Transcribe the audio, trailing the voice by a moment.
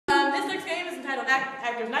magical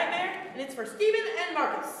actor's nightmare, and it's for Steven and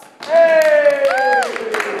Marcus. Hey!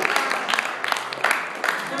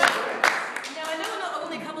 Now, I know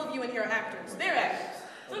only a couple of you in here are actors. They're actors.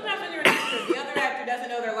 Sometimes when you're an actor, the other actor doesn't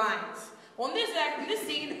know their lines. Well, in this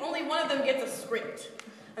scene, only one of them gets a script.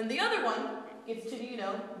 And the other one gets to,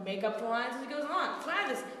 make up the lines as it goes on. So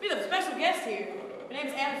we have a special guest here. Her name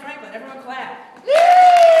is Anna Franklin. Everyone clap.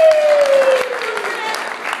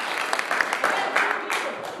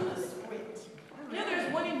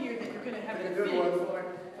 There's one in here that you're going to have an affinity for,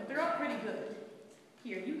 but they're all pretty good.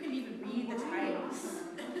 Here, you can even read the titles.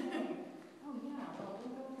 Oh, yeah. Well,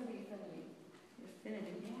 we'll go for the affinity. The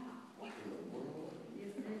affinity, yeah. What in the world? The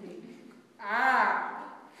affinity.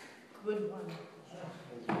 Ah, good one.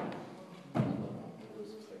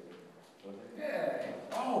 Hey.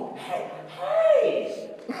 Oh, hey.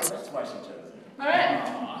 Oh, that's why she chose it. All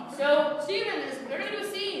right. So they're going to do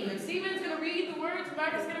a scene. And Steven's going to read the words, and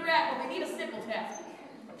Marcus is going to rap. But we need a simple task.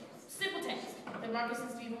 Simple task that Marcus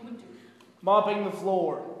and Steven would do. Mopping the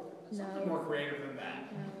floor. Something more creative than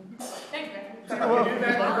that. No. Thank you, man. Well, you do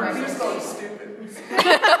that? You're so stupid.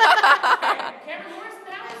 Cameron Morris in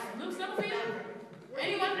the house? Luke Stubblefield?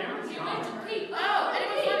 Anyone? Pete? Oh,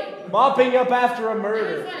 anyone funny? Mopping up after a Anyone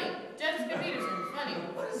murder. funny? Jessica Peterson, funny.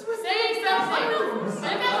 Saying something.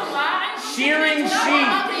 Send out a line. Shearing sheep.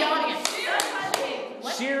 The audience.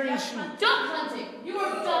 What? Shearing sheep. Duck hunting. You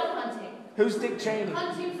are duck hunting. Who's Dick Cheney?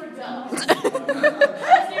 Hunting for ducks.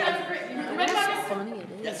 That's great. You ready, Marcus? Funny it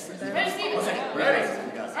is. Yes. Ready, Steven? Ready.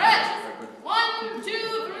 All right. 1, 2,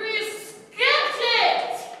 3, skip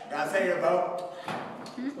it! Guys, say your vote.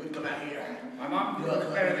 We can come out here. My mom looks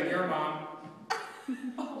better than your mom.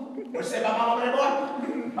 What you say about my mama and boy?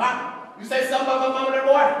 Huh? You say something about my mama and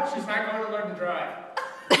boy? She's not going to learn to drive.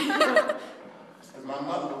 Because my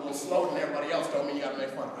mother's a little slower than everybody else told me you got to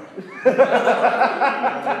make fun of her.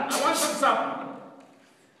 I want some supper.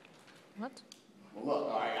 What? Well,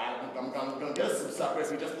 look, all right, I'm going to get us some supper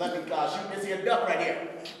if you just let me shoot this here duck right here.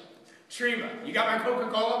 Treva, you got my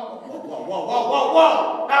Coca-Cola?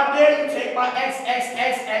 Whoa. How dare you take my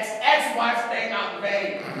ex-wife's thing out in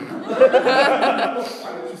vain?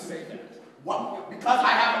 Why did you say that? What? Because I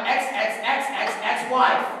have an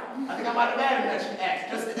ex-wife. I think I might have added an extra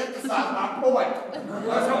X just to emphasize my point. I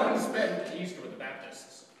was hoping to spend Easter with the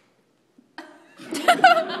Baptists.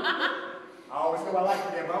 I always knew I liked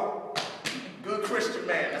it there, bro. Good Christian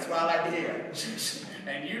man, that's what I like to hear.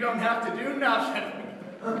 And you don't have to do nothing.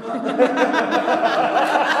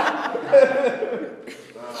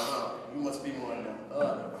 You must be one of them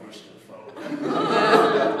other Christian folk.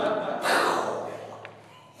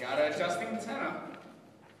 Gotta adjust the antenna.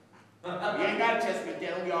 We ain't got to test me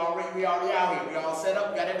down. We already out here. We all set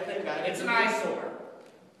up, got everything, It's an eyesore.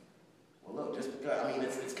 Well, look, just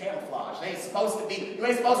because, it's camouflage. It ain't supposed to be, you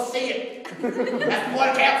ain't supposed to see it. That's the point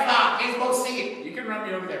of camouflage. You ain't supposed to see it. You can run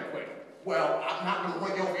me over there quick. Well, I'm not going to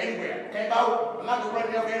run you over anywhere. Okay, Bo? I'm not going to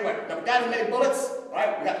run you over anywhere. Now, we got as many bullets,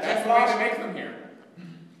 right? We got the That's the way camouflage. to make them here.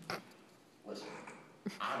 Listen,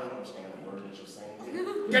 I don't understand the word that you're saying.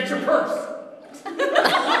 Get your purse. Now,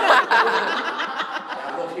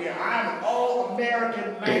 look here. I'm an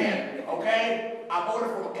all-American man, okay? I voted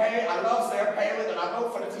for McCain, I love Sarah Palin, and I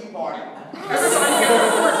vote for the Tea Party. Everybody get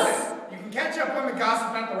your purses. You can catch up on the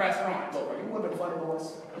gossip at the restaurant. Look, are you one of the funny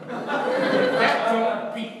boys? That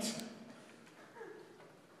don't beat.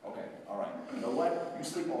 Okay, all right. You know what? You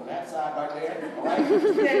sleep on that side right there, all right?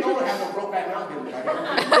 You ain't going to have no broke back mountain building right there.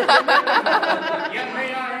 Yet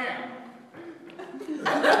may I am.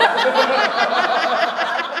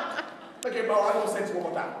 Look here, bro, I'm going to say this one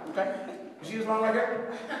more time, okay? You see this line right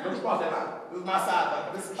here? Don't cross that line. This is my side,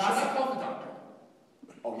 though. This is my Should I side. call the doctor?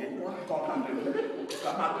 Oh, yeah, you want to call my dude.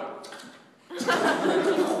 Stop my dude.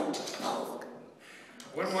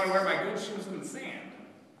 Wouldn't want to wear my good shoes in the sand.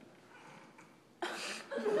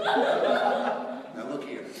 Now, look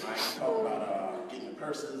here. All right, you talk about getting your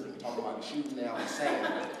purses, and you talk about your shoes now and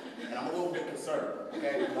sand. And I'm a little bit concerned,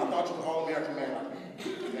 okay? I thought you were an all-American man like me.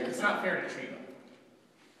 Okay? It's not fair to treat him.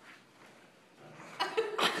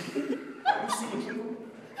 Are you seeing you?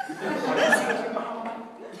 Are you seeing you, Mama?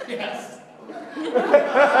 Yes. You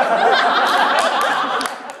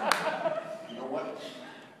know what?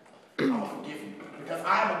 I'm going to forgive you. Because I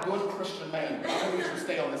am a good Christian man. I want you to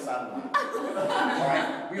stay on this side of the line. All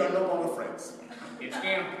right? We are no longer friends. It's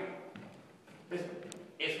gambling.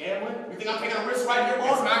 It's gambling? You think I'm taking a risk right here,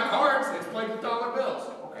 boss? It's not cards, it's played with dollar bills.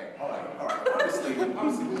 Okay, all right. Honestly,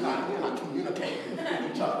 we're not communicating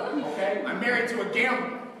with each other, okay? I'm married to a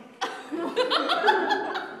gambler.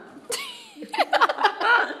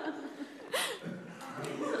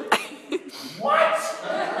 What?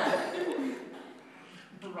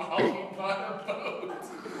 occupied a boat.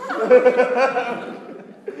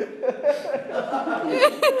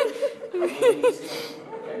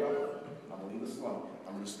 I'm gonna leave it slow.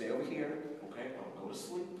 I'm gonna stay over here, okay? I'm gonna go to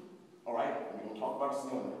sleep. All right? We're gonna talk about the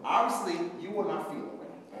snow. Obviously, you are not feeling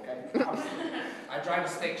well, okay? Obviously. I drive a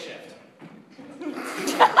steak shift.